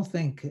don't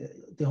think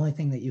the only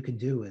thing that you can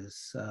do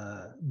is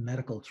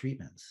medical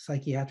treatments.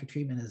 Psychiatric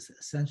treatment is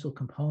essential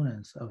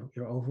components of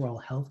your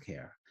overall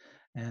healthcare.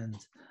 And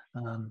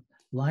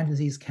Lyme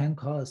disease can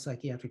cause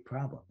psychiatric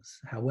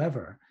problems.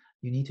 However,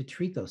 you need to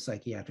treat those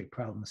psychiatric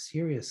problems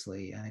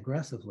seriously and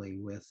aggressively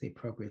with the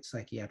appropriate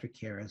psychiatric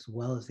care as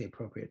well as the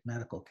appropriate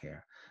medical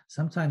care.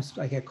 Sometimes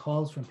I get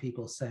calls from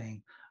people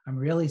saying, I'm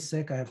really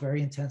sick, I have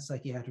very intense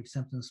psychiatric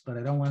symptoms, but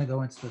I don't want to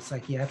go into the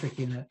psychiatric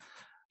unit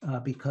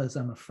because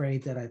I'm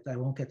afraid that I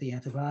won't get the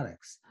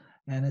antibiotics.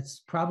 And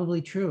it's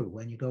probably true.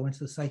 When you go into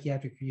the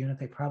psychiatric unit,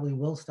 they probably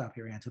will stop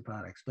your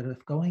antibiotics. But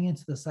if going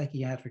into the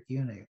psychiatric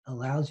unit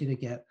allows you to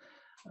get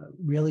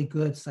really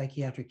good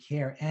psychiatric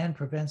care and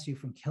prevents you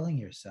from killing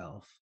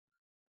yourself,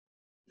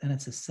 then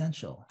it's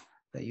essential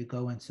that you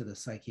go into the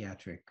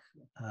psychiatric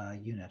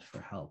unit for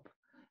help.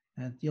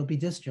 And you'll be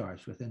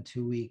discharged within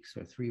 2 weeks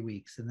or 3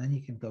 weeks, and then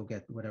you can go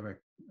get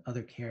whatever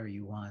other care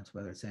you want,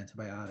 whether it's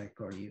antibiotic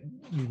or you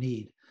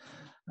need.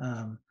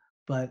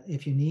 But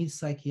if you need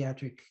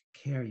psychiatric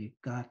care,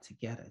 you've got to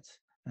get it.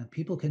 And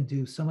people can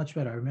do so much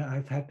better. I remember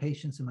I've had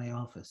patients in my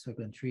office who have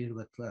been treated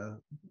with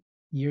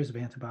years of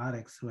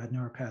antibiotics who had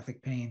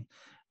neuropathic pain,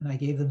 and I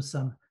gave them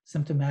some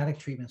symptomatic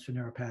treatments for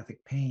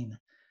neuropathic pain,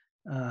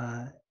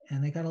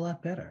 and they got a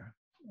lot better.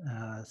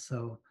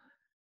 So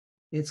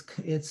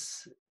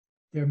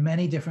there are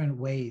many different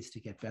ways to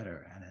get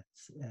better, and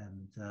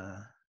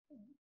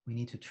we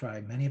need to try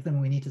many of them.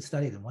 We need to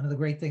study them. One of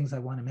the great things I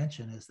want to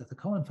mention is that the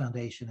Cohen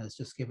Foundation has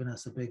just given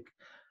us a big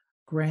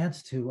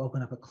grant to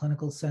open up a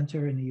clinical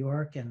center in New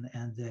York and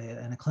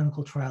a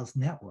clinical trials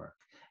network.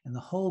 And the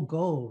whole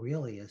goal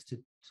really is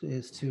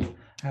to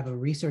have a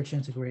research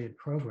integrated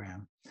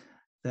program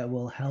that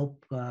will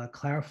help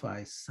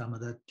clarify some of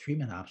the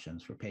treatment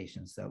options for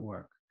patients that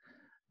work.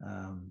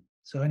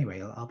 So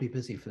anyway, I'll be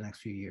busy for the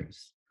next few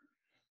years.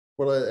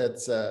 well,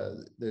 it's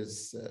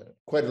there's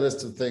quite a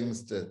list of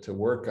things to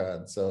work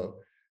on. So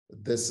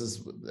this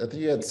is, I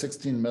think you had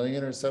 16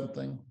 million or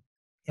something.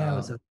 Yeah, it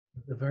was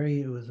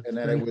and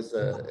then it was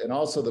and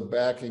also the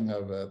backing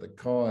of the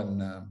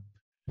Cohen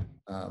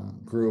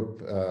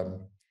group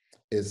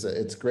is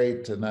it's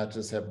great to not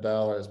just have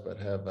dollars but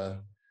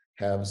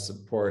have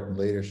support and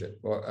leadership.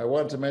 Well, I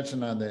wanted to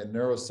mention on the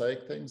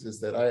neuropsych things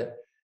is that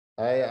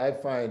I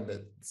find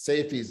that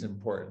safety is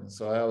important.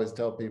 So I always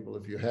tell people,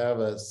 if you have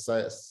a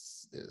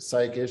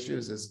psych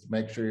issues, is to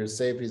make sure your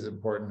safety is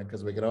important,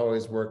 because we can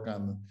always work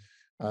on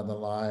the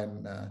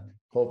line.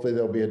 Hopefully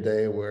there'll be a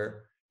day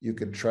where you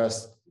can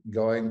trust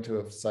going to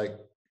a psych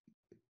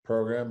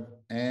program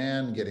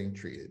and getting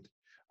treated.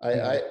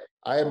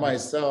 I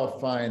myself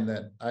find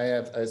that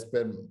I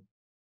spend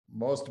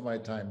most of my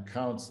time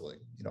counseling.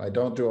 You know, I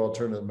don't do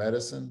alternative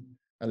medicine.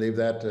 I leave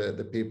that to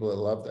the people that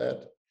love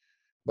that.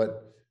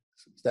 But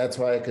that's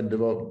why I can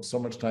devote so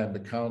much time to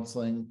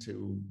counseling,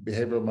 to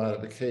behavioral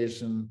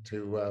modification,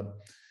 to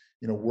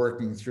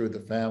working through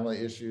the family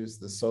issues,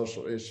 the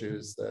social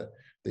issues, the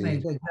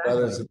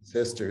brothers and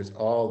sisters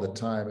all the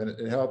time, and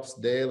it helps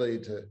daily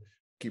to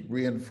keep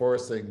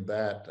reinforcing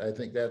that. I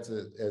think that's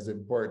as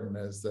important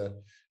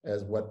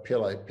as what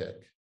pill I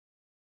pick.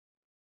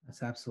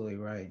 That's absolutely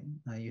right.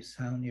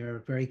 You're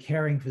a very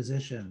caring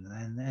physician,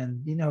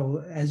 and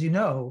as you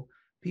know,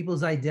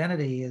 people's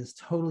identity is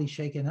totally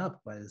shaken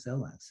up by this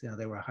illness.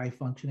 They were high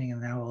functioning,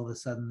 and now all of a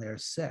sudden they're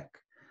sick.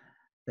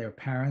 They're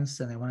parents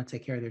and they want to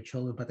take care of their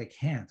children, but they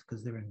can't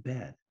because they're in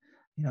bed.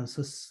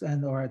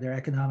 Or they're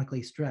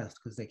economically stressed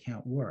because they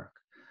can't work.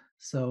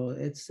 So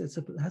it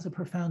has a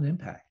profound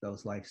impact,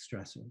 those life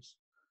stressors.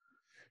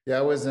 Yeah,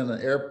 I was in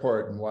an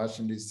airport in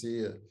Washington,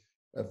 D.C.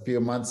 a few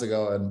months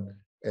ago,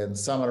 and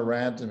someone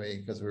ran to me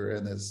because we were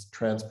in this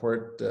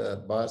transport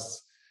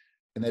bus,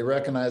 and they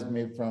recognized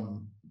me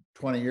from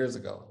 20 years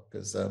ago,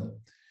 because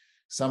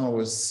someone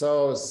was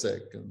so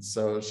sick, and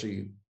so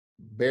she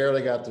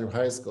barely got through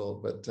high school,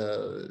 but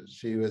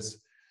she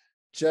was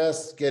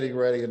just getting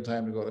ready in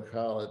time to go to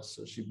college.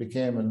 So she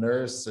became a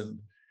nurse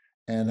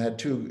and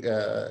had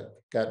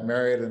got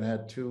married and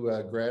had two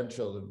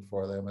grandchildren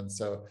for them. And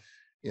so,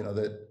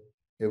 that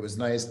it was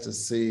nice to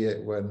see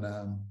it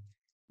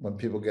when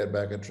people get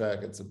back on track.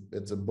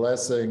 It's a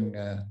blessing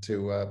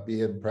to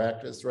be in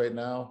practice right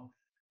now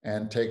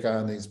and take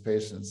on these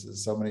patients,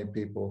 as so many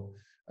people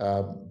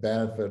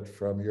benefit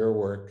from your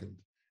work,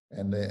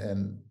 and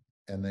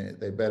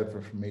they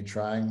benefit from me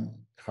trying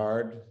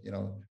hard.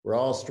 We're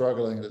all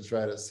struggling to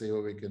try to see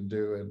what we can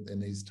do in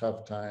these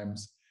tough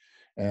times,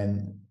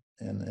 and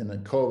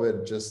the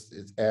COVID just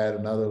add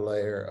another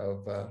layer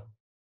of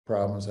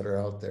problems that are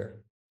out there.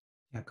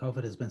 Yeah,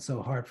 COVID has been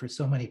so hard for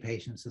so many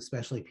patients,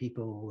 especially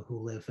people who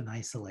live in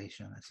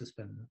isolation. It's just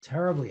been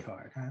terribly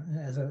hard.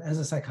 As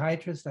a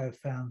psychiatrist, I've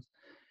found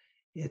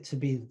it to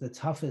be the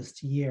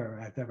toughest year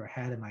I've ever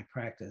had in my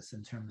practice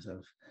in terms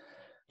of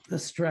the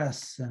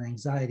stress and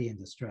anxiety and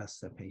distress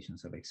that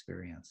patients have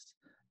experienced.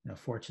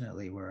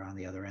 Fortunately, we're on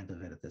the other end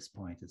of it at this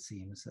point, it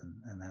seems,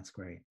 and that's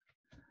great.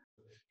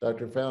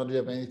 Dr. Fallon, do you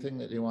have anything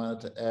that you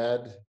wanted to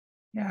add?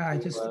 Yeah, I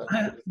just,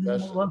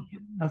 Discussion?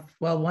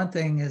 well, one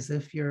thing is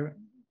if you're,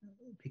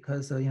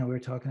 because we were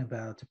talking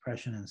about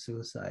depression and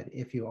suicide.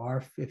 If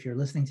you're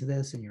listening to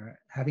this and you're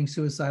having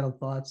suicidal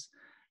thoughts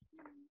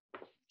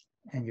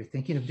and you're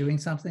thinking of doing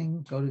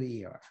something, go to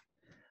the ER.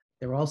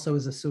 There also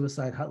is a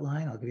suicide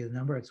hotline. I'll give you the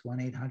number. It's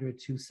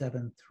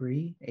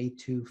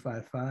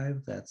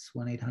 1-800-273-8255. That's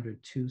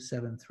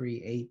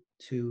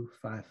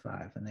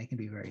 1-800-273-8255, and they can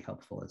be very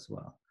helpful as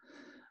well.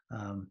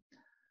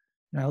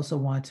 And I also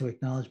want to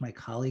acknowledge my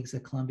colleagues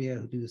at Columbia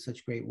who do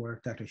such great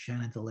work. Dr.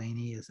 Shannon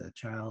Delaney is a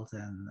child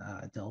and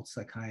adult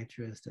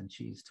psychiatrist, and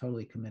she's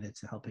totally committed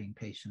to helping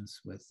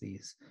patients with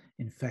these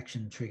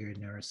infection-triggered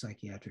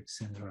neuropsychiatric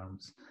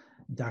syndromes.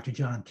 Dr.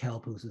 John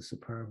Kelp, who's a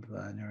superb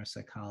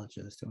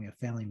neuropsychologist, and we have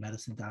family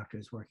medicine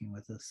doctors working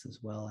with us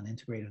as well, and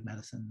integrative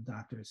medicine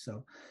doctors.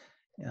 So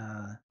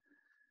I'm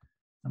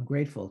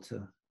grateful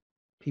to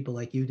people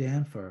like you,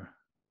 Dan, for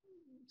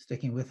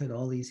sticking with it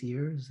all these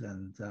years,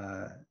 and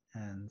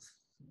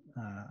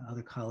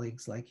other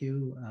colleagues like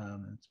you.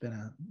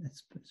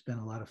 It's been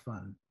a lot of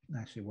fun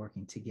actually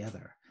working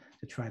together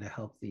to try to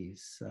help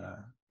these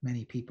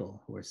many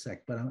people who are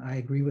sick. But I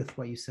agree with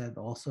what you said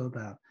also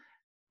about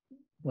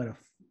what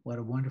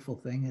a wonderful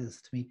thing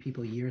is to meet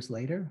people years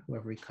later who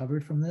have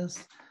recovered from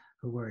this,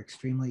 who were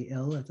extremely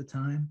ill at the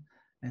time,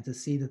 and to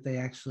see that they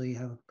actually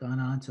have gone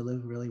on to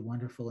live really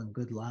wonderful and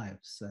good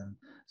lives. And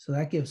so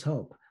that gives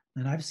hope.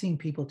 And I've seen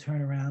people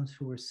turn around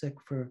who were sick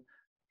for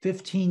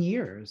 15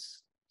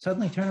 years,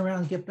 suddenly turn around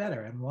and get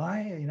better. And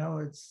why?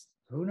 It's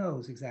who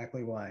knows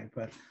exactly why,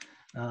 but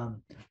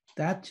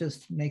that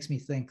just makes me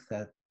think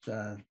that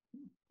the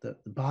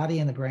body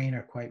and the brain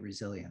are quite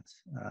resilient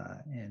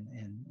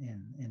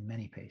in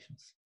many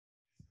patients.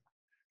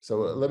 So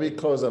let me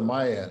close on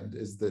my end,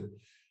 is that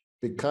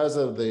because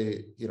of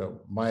the,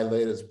 my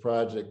latest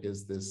project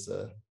is this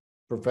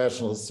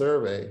professional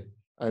survey,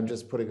 I'm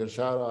just putting a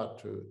shout out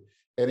to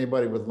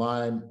anybody with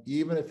Lyme,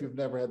 even if you've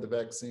never had the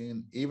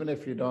vaccine, even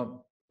if you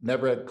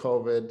never had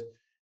COVID,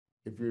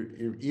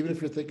 even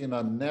if you're thinking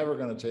I'm never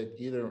going to take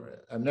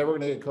either, I'm never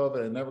going to get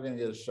COVID, I'm never going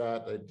to get a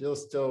shot, I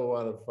still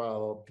want to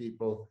follow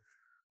people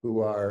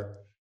who are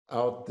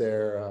out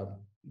there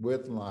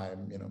with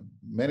Lyme.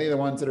 Many of the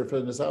ones that are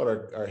filling this out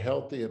are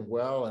healthy and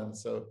well, and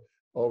so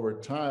over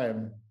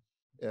time,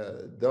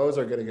 those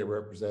are going to get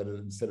represented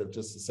instead of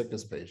just the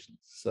sickest patients.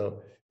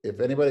 So if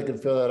anybody can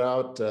fill that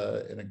out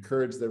and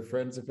encourage their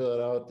friends to fill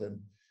it out,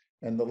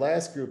 and the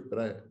last group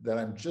that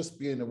I'm just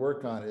beginning to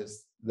work on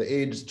is the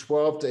age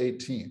 12 to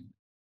 18.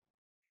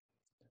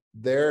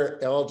 They're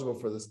eligible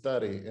for the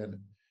study, and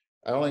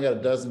I only got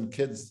a dozen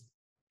kids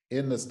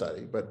in the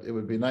study, but it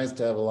would be nice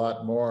to have a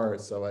lot more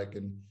so I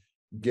can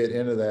get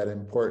into that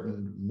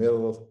important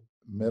middle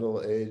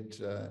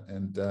age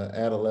and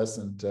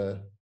adolescent.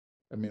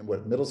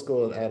 Middle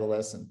school and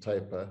adolescent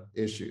type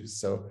issues.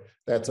 So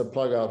that's a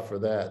plug out for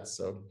that.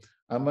 So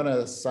I'm going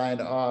to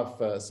sign off.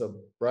 So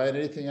Brian,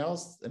 anything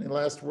else? Any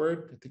last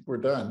word? I think we're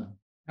done.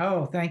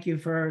 Oh, thank you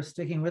for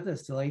sticking with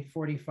us till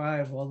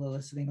 8:45, all the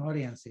listening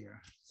audience here.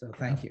 So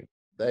thank you.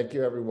 Thank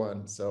you,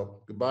 everyone.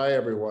 So goodbye,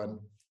 everyone.